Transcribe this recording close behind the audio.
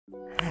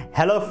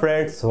Hello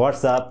friends,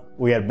 what's up?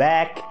 We are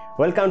back.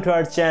 Welcome to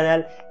our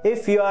channel.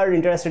 If you are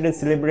interested in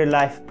celebrity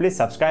life, please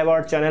subscribe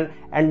our channel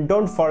and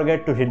don't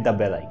forget to hit the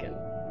bell icon.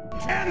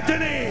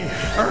 Anthony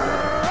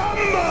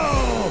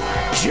Rumble!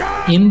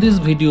 In this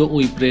video,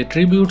 we pay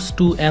tributes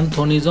to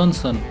Anthony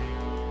Johnson.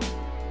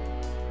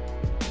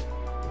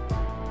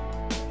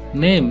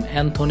 Name: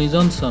 Anthony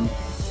Johnson.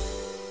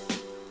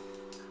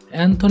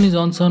 Anthony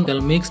Johnson is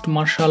a mixed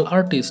martial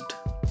artist.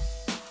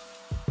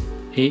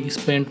 He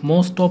spent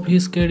most of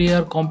his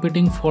career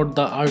competing for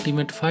the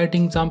Ultimate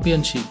Fighting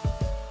Championship.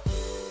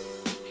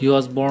 He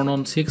was born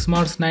on 6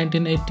 March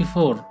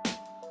 1984.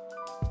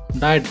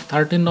 Died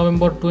 13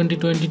 November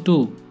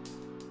 2022.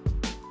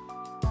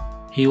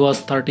 He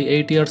was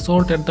 38 years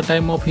old at the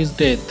time of his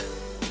death.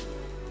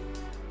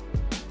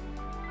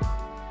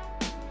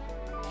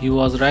 He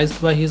was raised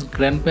by his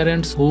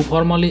grandparents who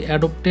formally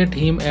adopted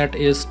him at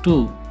age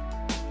 2.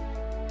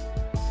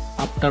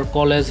 After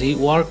college, he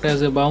worked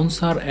as a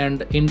bouncer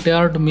and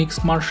entered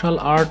mixed martial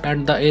art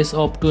at the age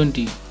of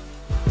 20.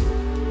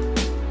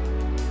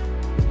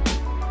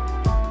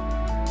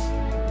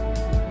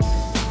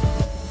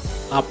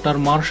 After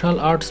martial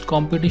arts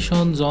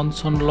competition,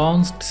 Johnson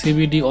launched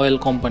CBD oil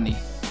company.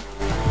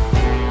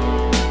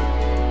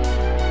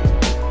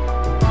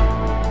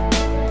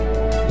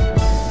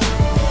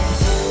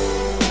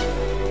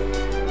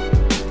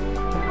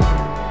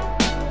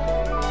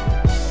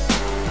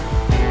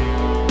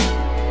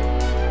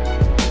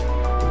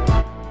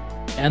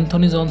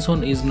 Anthony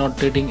Johnson is not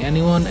dating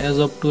anyone as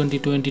of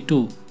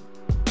 2022.